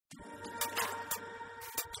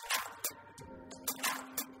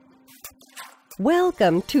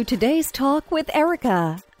Welcome to today's talk with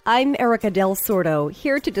Erika. I'm Erika Del Sordo,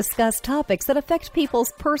 here to discuss topics that affect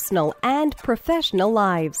people's personal and professional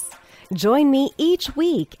lives. Join me each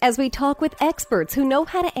week as we talk with experts who know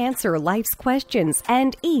how to answer life's questions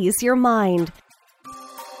and ease your mind.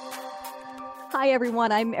 Hi,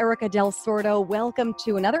 everyone. I'm Erika Del Sordo. Welcome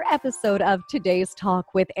to another episode of Today's Talk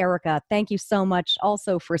with Erika. Thank you so much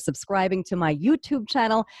also for subscribing to my YouTube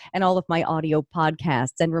channel and all of my audio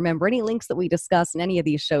podcasts. And remember, any links that we discuss in any of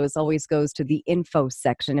these shows always goes to the info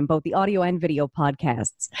section in both the audio and video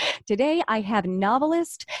podcasts. Today, I have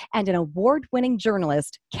novelist and an award-winning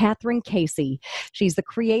journalist, Kathryn Casey. She's the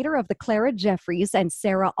creator of the Clara Jeffries and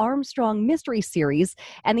Sarah Armstrong mystery series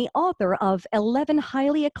and the author of 11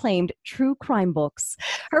 highly acclaimed true crime books.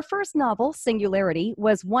 Her first novel, Singularity,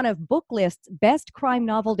 was one of Booklist's best crime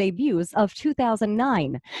novel debuts of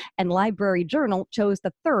 2009, and Library Journal chose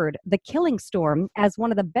the third, The Killing Storm, as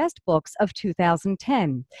one of the best books of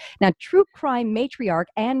 2010. Now, true crime matriarch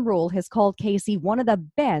Ann Rule has called Casey one of the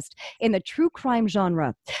best in the true crime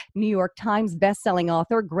genre. New York Times bestselling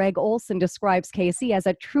author Greg Olson describes Casey as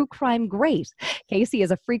a true crime great. Casey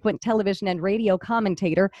is a frequent television and radio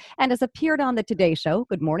commentator and has appeared on The Today Show,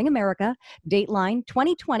 Good Morning America, Dateline,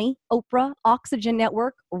 2020, Oprah, Oxygen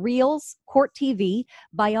Network, Reels, Court TV,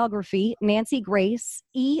 Biography, Nancy Grace,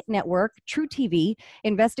 E! Network, True TV,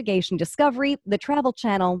 Investigation Discovery, The Travel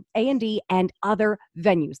Channel, A&E, and other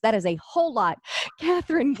venues. That is a whole lot.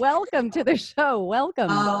 Kathryn, welcome to the show. Welcome.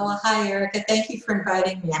 Oh, hi, Erika. Thank you for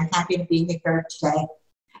inviting me. I'm happy to be here today.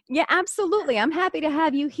 Yeah, absolutely. I'm happy to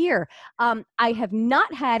have you here. I have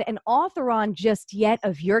not had an author on just yet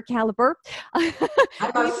of your caliber. I'm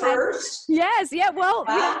a first? Yes, yeah. Well,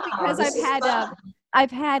 wow, because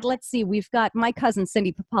I've had, let's see, we've got my cousin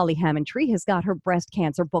Cindy Papali Hammontree has got her breast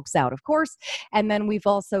cancer books out, of course. And then we've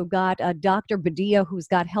also got Dr. Badia, who's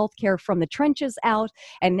got Healthcare from the Trenches out.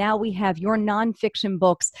 And now we have your nonfiction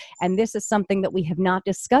books. And this is something that we have not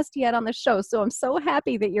discussed yet on the show. So I'm so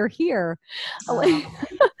happy that you're here.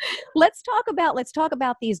 Let's talk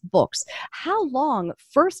about these books. How long,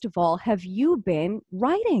 first of all, have you been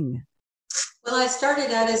writing? Well, I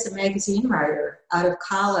started out as a magazine writer out of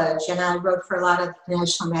college, and I wrote for a lot of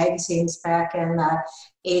national magazines back in the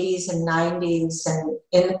 80s and 90s and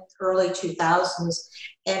in early 2000s.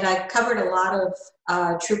 And I covered a lot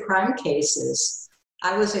of true crime cases.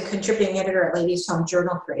 I was a contributing editor at Ladies' Home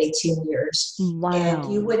Journal for 18 years. Wow.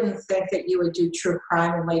 And you wouldn't think that you would do true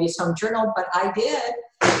crime in Ladies' Home Journal, but I did.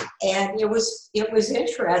 And it was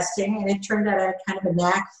interesting, and it turned out I had kind of a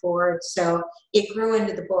knack for it. So it grew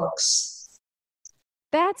into the books.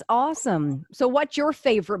 That's awesome. So what's your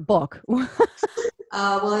favorite book? Well,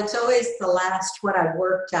 it's always the last one I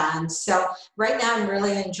worked on. So right now I'm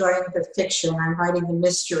really enjoying the fiction. I'm writing the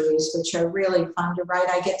mysteries, which are really fun to write.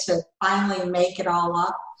 I get to finally make it all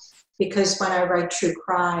up because when I write true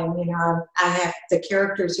crime, I have the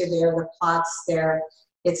characters are there, the plot's there,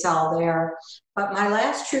 it's all there. But my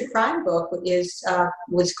last true crime book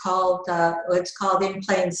was called In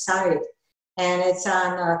Plain Sight. And it's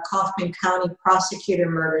on Kaufman County prosecutor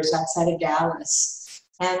murders outside of Dallas.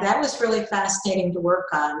 And that was really fascinating to work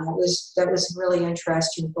on. That was a really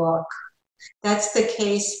interesting book. That's the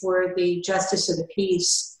case where the justice of the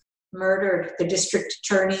peace murdered the district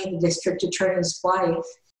attorney, the district attorney's wife,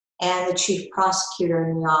 and the chief prosecutor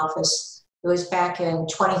in the office. It was back in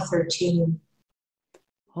 2013.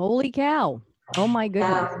 Holy cow. Oh, my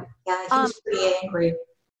goodness. Yeah, he was pretty angry.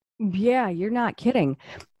 Yeah, you're not kidding.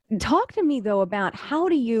 Talk to me, though, about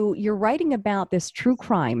you're writing about this true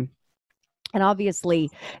crime. And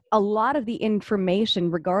obviously, a lot of the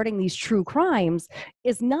information regarding these true crimes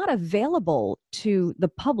is not available to the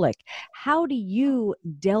public. How do you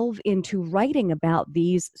delve into writing about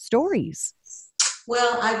these stories?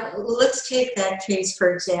 Well, let's take that case,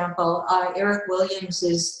 for example. Eric Williams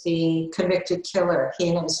is the convicted killer, he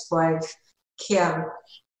and his wife, Kim.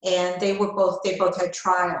 And they both had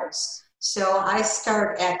trials. So I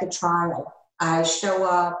start at the trial. I show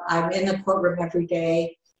up, I'm in the courtroom every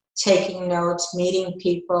day, taking notes, meeting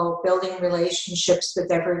people, building relationships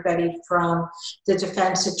with everybody from the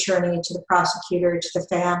defense attorney to the prosecutor to the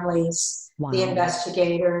families, wow, the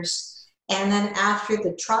investigators. And then after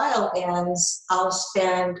the trial ends, I'll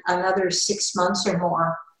spend another 6 months or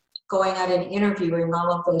more going out and interviewing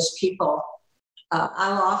all of those people.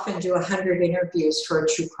 I'll often do 100 interviews for a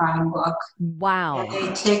true crime book. Wow. And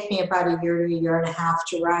they take me about a year and a half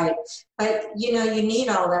to write. But, you need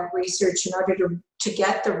all that research in order to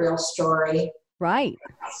get the real story. Right.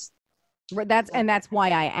 That's why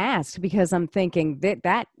I asked, because I'm thinking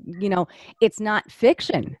that it's not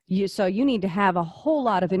fiction. So you need to have a whole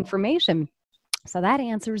lot of information. So that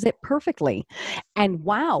answers it perfectly. And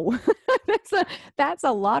wow, that's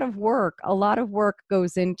a lot of work. A lot of work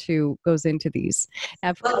goes into these.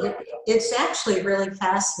 Now, Well, it's actually really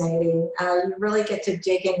fascinating. You really get to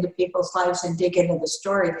dig into people's lives and dig into the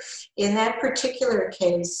story. In that particular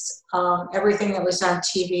case, everything that was on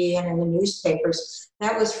TV and in the newspapers,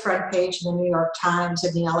 that was front page in the New York Times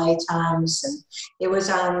and the LA Times, and it was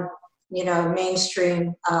on,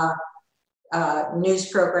 mainstream news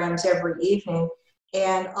programs every evening.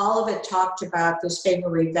 And all of it talked about this big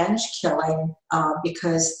revenge killing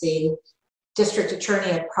because the district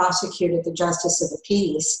attorney had prosecuted the justice of the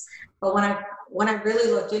peace. But when I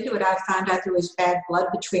really looked into it, I found out there was bad blood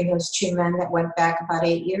between those two men that went back about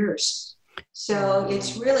 8 years. So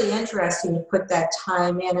it's really interesting to put that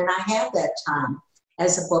time in, and I have that time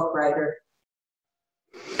as a book writer.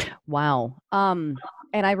 Wow.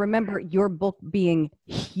 And I remember your book being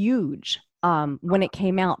huge when it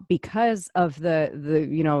came out because of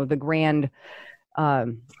the grand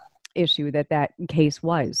issue that case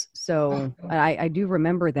was. So I do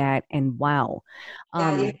remember that, and wow.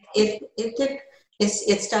 Yeah, it did.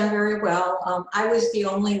 It's done very well. I was the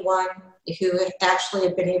only one who had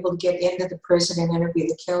actually been able to get into the prison and interview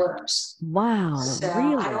the killers. Wow, So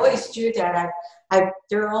really? I always do that.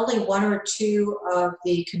 There are only one or two of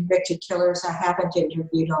the convicted killers I haven't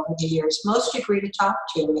interviewed over the years. Most agree to talk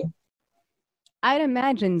to me. I'd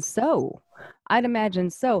imagine so.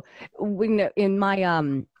 When in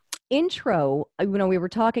my intro, we were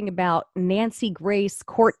talking about Nancy Grace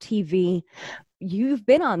Court TV. You've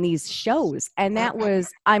been on these shows, and that was,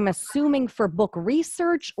 I'm assuming, for book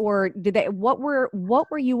research, or what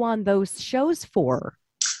were you on those shows for?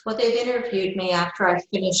 Well, they've interviewed me after I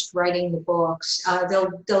finished writing the books.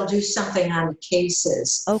 They'll do something on the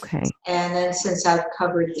cases. Okay. And then since I've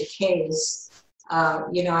covered the case, I'm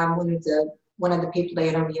one of the people they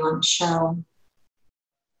interview on the show.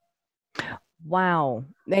 Wow.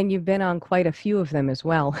 And you've been on quite a few of them as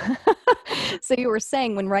well. So you were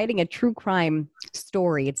saying, when writing a true crime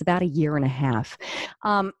story, it's about 1.5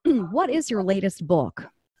 years. What is your latest book?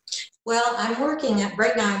 Well,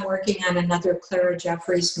 right now I'm working on another Clara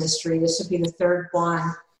Jeffries mystery. This will be the third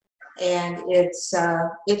one. And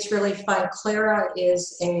it's really fun. Clara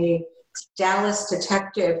is a Dallas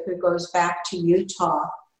detective who goes back to Utah,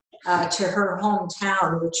 to her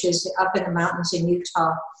hometown, which is up in the mountains in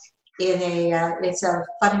Utah. It's a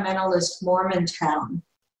fundamentalist Mormon town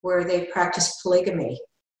where they practice polygamy.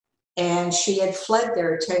 And she had fled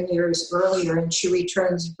there 10 years earlier, and she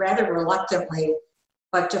returns rather reluctantly,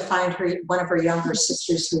 but to find one of her younger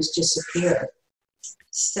sisters who's disappeared.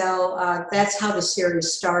 So that's how the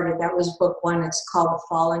series started. That was book 1. It's called The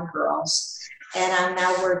Fallen Girls. And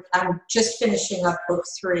I'm just finishing up book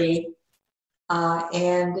 3.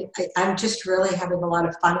 And I'm just really having a lot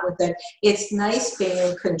of fun with it. It's nice being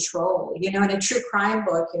in control. In a true crime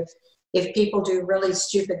book, if people do really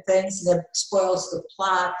stupid things and it spoils the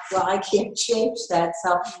plot, well, I can't change that.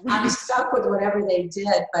 So I'm stuck with whatever they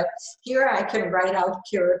did. But here I can write out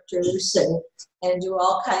characters and do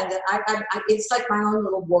all kinds of, it's like my own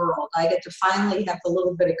little world. I get to finally have a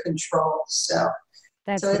little bit of control. So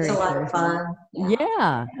it's a lot of fun.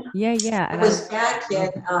 Yeah.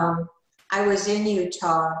 I was in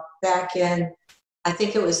Utah back in, I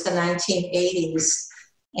think it was the 1980s,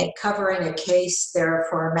 and covering a case there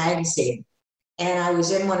for a magazine. And I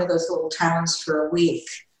was in one of those little towns for a week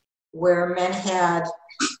where men had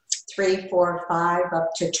 3, 4, 5,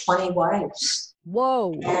 up to 20 wives.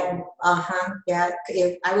 Whoa. And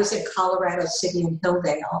I was in Colorado City and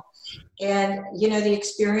Hilldale. And, the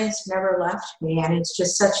experience never left me. And it's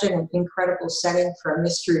just such an incredible setting for a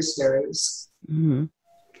mystery series. Mm-hmm.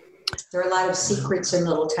 There are a lot of secrets in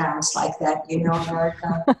little towns like that,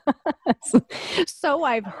 Erika. So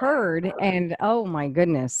I've heard, and oh my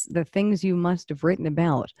goodness, the things you must have written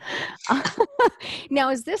about. Now,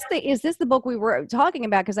 is this the book we were talking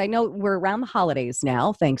about? Because I know we're around the holidays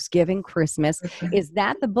now, Thanksgiving, Christmas. Is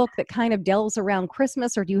that the book that kind of delves around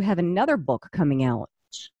Christmas, or do you have another book coming out?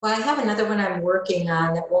 Well, I have another one I'm working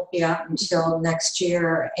on that won't be out until next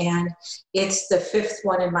year, and it's the 5th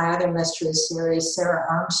one in my other mystery series, Sarah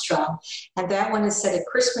Armstrong, and that one is set at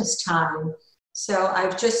Christmas time. So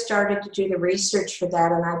I've just started to do the research for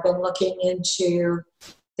that, and I've been looking into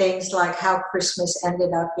things like how Christmas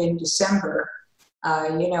ended up in December.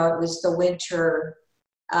 It was the winter.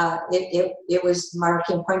 It was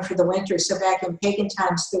marking point for the winter. So back in pagan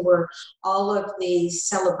times, there were all of these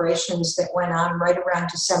celebrations that went on right around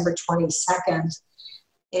December 22nd.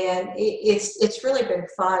 And it's really been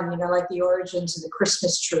fun, like the origins of the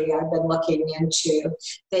Christmas tree I've been looking into.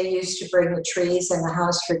 They used to bring the trees in the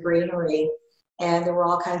house for greenery. and there were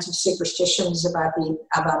all kinds of superstitions about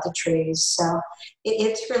the trees. So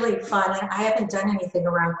it's really fun. And I haven't done anything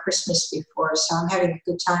around Christmas before, so I'm having a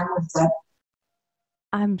good time with it.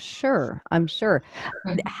 I'm sure. I'm sure.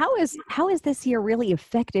 How has this year really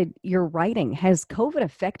affected your writing? Has COVID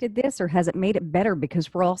affected this, or has it made it better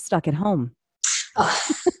because we're all stuck at home? Oh,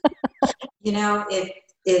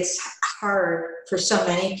 it's hard for so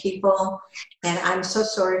many people, and I'm so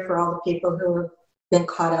sorry for all the people who have been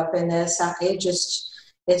caught up in this.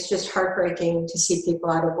 It's just heartbreaking to see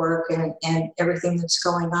people out of work and everything that's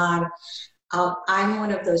going on. I'm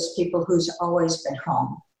one of those people who's always been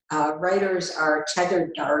home. Writers are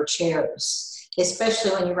tethered to our chairs,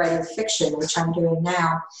 especially when you're writing fiction, which I'm doing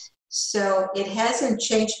now. So it hasn't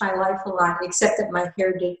changed my life a lot, except that my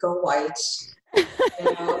hair did go white.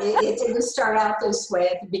 It didn't start out this way.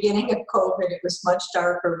 At the beginning of COVID, it was much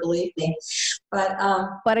darker, believe me.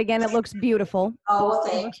 But again, it looks beautiful. Oh, well,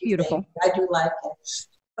 thank you. Beautiful. I do like it.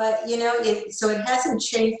 But, so it hasn't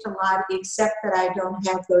changed a lot, except that I don't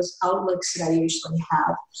have those outlooks that I usually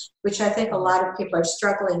have, which I think a lot of people are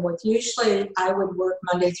struggling with. Usually I would work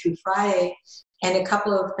Monday through Friday, and a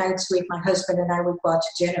couple of nights a week, my husband and I would go out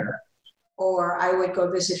to dinner, or I would go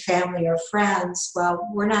visit family or friends. Well,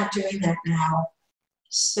 we're not doing that now.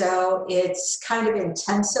 So it's kind of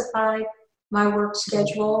intensified my work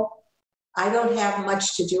schedule. I don't have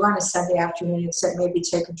much to do on a Sunday afternoon except maybe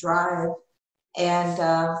take a drive and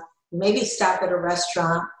maybe stop at a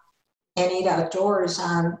restaurant and eat outdoors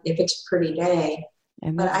on if it's a pretty day.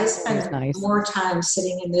 But I spend more time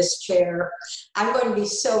sitting in this chair. I'm going to be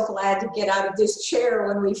so glad to get out of this chair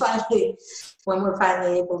when we're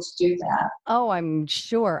finally able to do that. Oh, I'm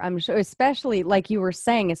sure, especially like you were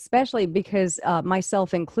saying, especially because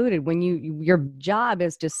myself included, when your job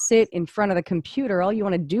is to sit in front of the computer, all you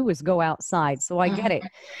want to do is go outside. So I get it.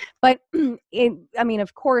 But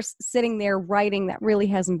of course, sitting there writing, that really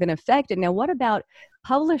hasn't been affected. Now, what about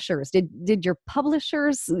publishers? Did your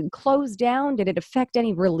publishers close down? Did it affect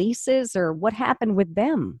any releases, or what happened with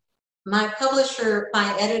them? My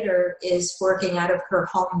editor is working out of her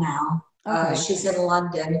home now. Okay. She's in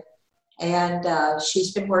London, and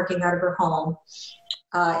she's been working out of her home.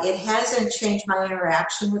 It hasn't changed my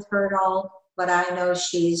interaction with her at all, but I know it's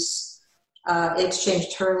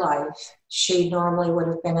changed her life. She normally would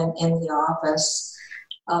have been in the office.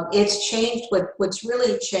 It's changed. What's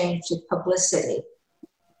really changed is publicity.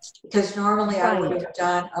 Because normally I would have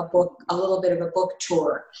done a little bit of a book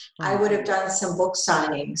tour. I would have done some book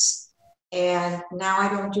signings, and now I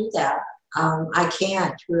don't do that. I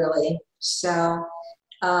can't really. So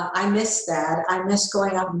I miss that. I miss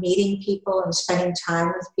going out and meeting people and spending time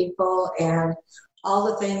with people, and all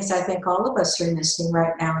the things I think all of us are missing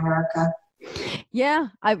right now, Erika. Yeah,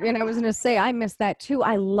 I was going to say, I miss that too.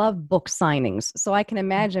 I love book signings, so I can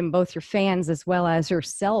imagine both your fans as well as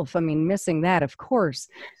yourself. Missing that, of course.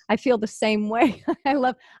 I feel the same way. I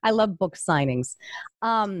love book signings.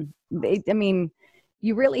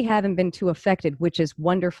 You really haven't been too affected, which is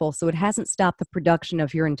wonderful. So it hasn't stopped the production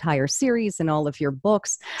of your entire series and all of your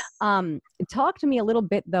books. Talk to me a little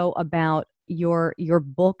bit though about your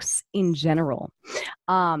books in general.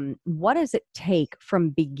 What does it take from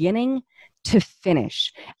beginning to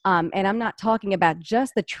finish? And I'm not talking about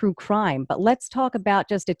just the true crime, but let's talk about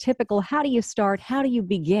just a typical, how do you start? How do you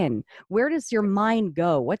begin? Where does your mind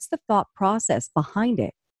go? What's the thought process behind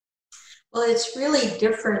it? Well, it's really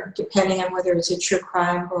different depending on whether it's a true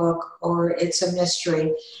crime book or it's a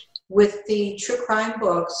mystery. With the true crime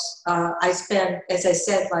books, I spend, as I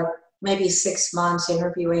said, like maybe 6 months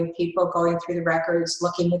interviewing people, going through the records,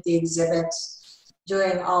 looking at the exhibits,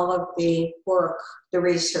 doing all of the work, the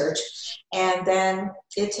research. And then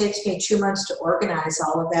it takes me 2 months to organize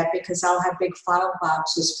all of that, because I'll have big file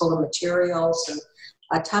boxes full of materials and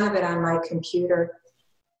a ton of it on my computer.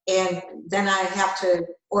 And then I have to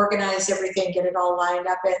organize everything, get it all lined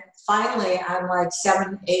up. And finally, I'm like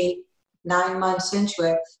 7, 8, 9 months into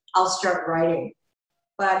it, I'll start writing.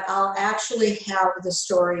 But I'll actually have the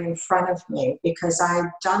story in front of me because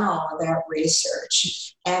I've done all of that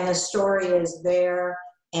research. And the story is there,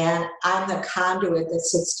 and I'm the conduit that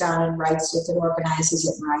sits down and writes it, that organizes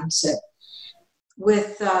it and writes it.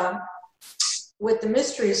 With the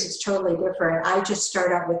mysteries, it's totally different. I just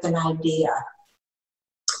start out with an idea.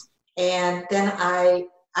 And then I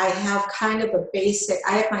have kind of a basic,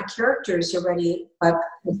 I have my characters already, but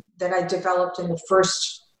that I developed in the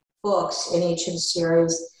first books in each of the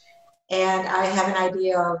series. And I have an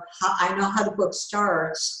idea of how, I know how the book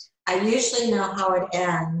starts. I usually know how it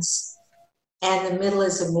ends. And the middle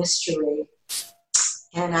is a mystery.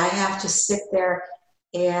 And I have to sit there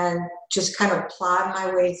and just kind of plod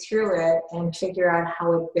my way through it and figure out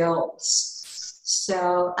how it builds.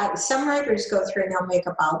 So some writers go through and they'll make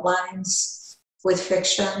up outlines with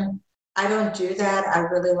fiction. I don't do that. I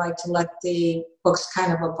really like to let the books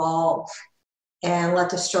kind of evolve and let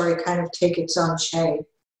the story kind of take its own shape.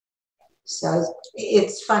 So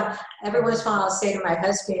it's fun. Every once in a while, I'll say to my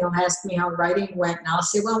husband, he'll ask me how writing went, and I'll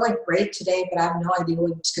say, well, it went great today, but I have no idea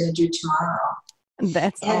what it's going to do tomorrow.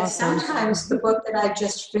 That's and awesome. Sometimes the book that I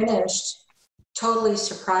just finished totally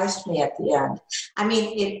surprised me at the end. I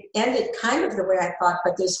mean, it ended kind of the way I thought,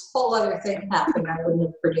 but this whole other thing happened I wouldn't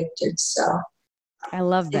have predicted. So I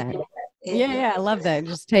love that. I love that. It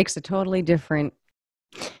just takes a totally different.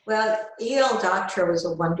 Well, E.L. Doctorow was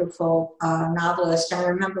a wonderful novelist. I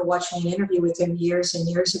remember watching an interview with him years and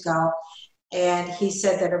years ago, and he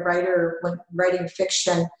said that a writer, when writing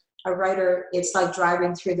fiction, it's like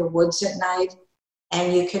driving through the woods at night,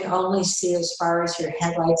 and you can only see as far as your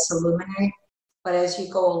headlights illuminate. But as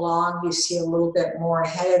you go along, you see a little bit more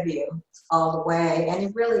ahead of you all the way, and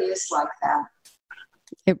it really is like that.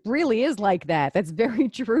 It really is like that. That's very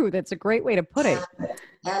true. That's a great way to put it.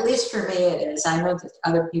 At least for me, it is. I know that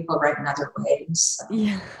other people write in other ways. So.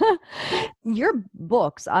 Yeah. Your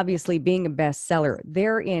books, obviously being a bestseller,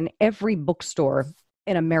 they're in every bookstore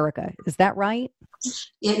in America. Is that right?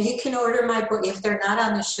 Yeah, you can order my book. If they're not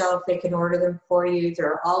on the shelf, they can order them for you.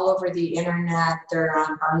 They're all over the internet. They're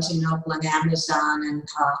on Barnes & Noble and Amazon and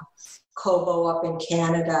Kobo up in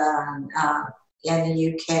Canada and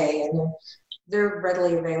the UK. And they're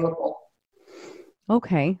readily available.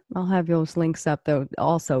 Okay. I'll have those links up though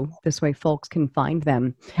also. This way folks can find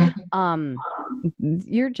them.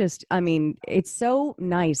 You're just, I mean, it's so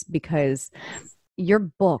nice because your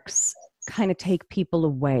books kind of take people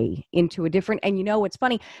away into a different, and you know, it's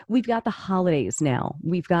funny, we've got the holidays now.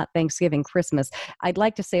 We've got Thanksgiving, Christmas. I'd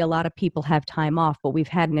like to say a lot of people have time off, but we've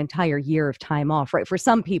had an entire year of time off, right? For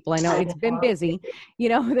some people, I know it's been busy. You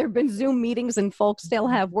know, there have been Zoom meetings and folks still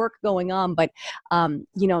have work going on, but,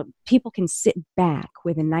 you know, people can sit back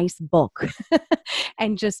with a nice book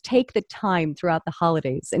and just take the time throughout the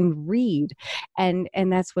holidays and read. And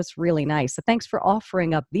that's what's really nice. So thanks for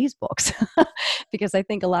offering up these books because I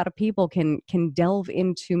think a lot of people can delve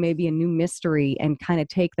into maybe a new mystery and kind of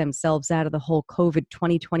take themselves out of the whole COVID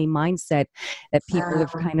 2020 mindset that people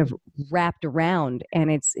have kind of wrapped around.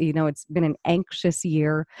 And it's, you know, it's been an anxious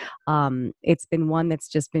year. It's been one that's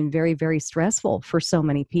just been very, very stressful for so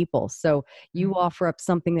many people. So you offer up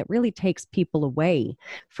something that really takes people away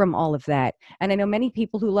from all of that. And I know many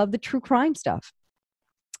people who love the true crime stuff.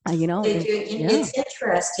 You know, they do. It's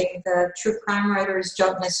interesting. The true crime writers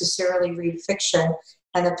don't necessarily read fiction,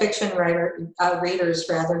 and the fiction readers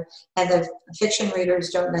rather, and the fiction readers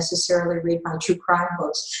don't necessarily read my true crime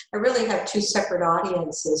books. I really have two separate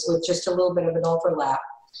audiences with just a little bit of an overlap,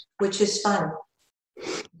 which is fun.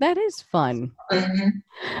 That is fun. Mm-hmm.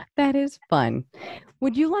 That is fun.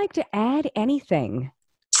 Would you like to add anything?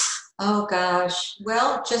 Oh gosh.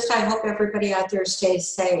 Well, I hope everybody out there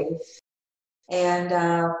stays safe. And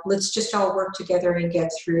let's just all work together and get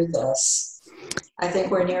through this. I think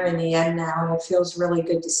we're nearing the end now, and it feels really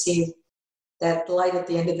good to see that light at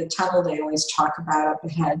the end of the tunnel they always talk about up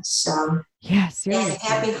ahead. So, yes, and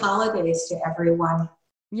happy holidays to everyone.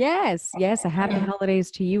 Yes, a happy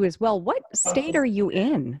holidays to you as well. What state are you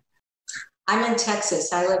in? I'm in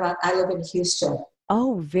Texas. I live in Houston.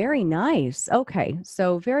 Oh, very nice. Okay,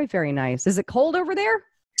 so very, very nice. Is it cold over there?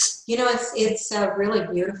 You know, it's really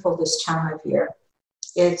beautiful this time of year.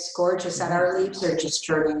 It's gorgeous, and our leaves are just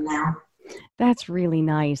turning now. That's really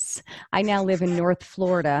nice. I now live in North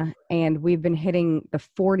Florida, and we've been hitting the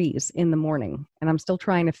 40s in the morning, and I'm still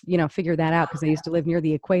trying to, figure that out because I used to live near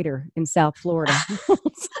the equator in South Florida.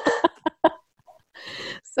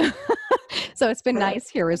 So it's been nice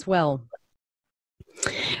here as well.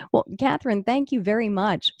 Well, Kathryn, thank you very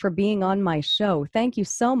much for being on my show. Thank you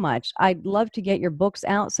so much. I'd love to get your books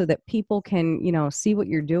out so that people can, see what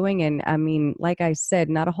you're doing. And I mean, like I said,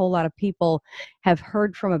 not a whole lot of people have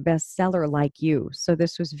heard from a bestseller like you. So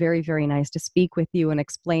this was very, very nice to speak with you and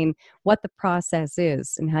explain what the process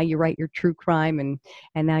is and how you write your true crime and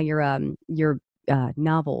now your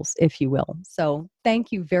novels, if you will. So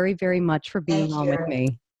thank you very, very much for being on with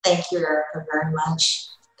me. Thank you, Erika, very much.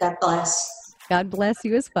 God bless. God bless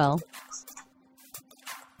you as well.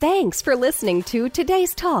 Thanks for listening to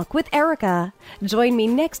Today's Talk with Erika. Join me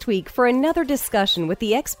next week for another discussion with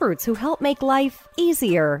the experts who help make life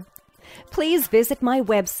easier. Please visit my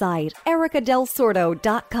website,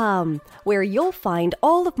 erikadelsordo.com, where you'll find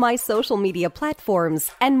all of my social media platforms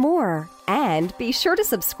and more. And be sure to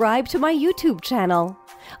subscribe to my YouTube channel.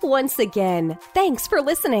 Once again, thanks for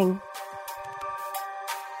listening.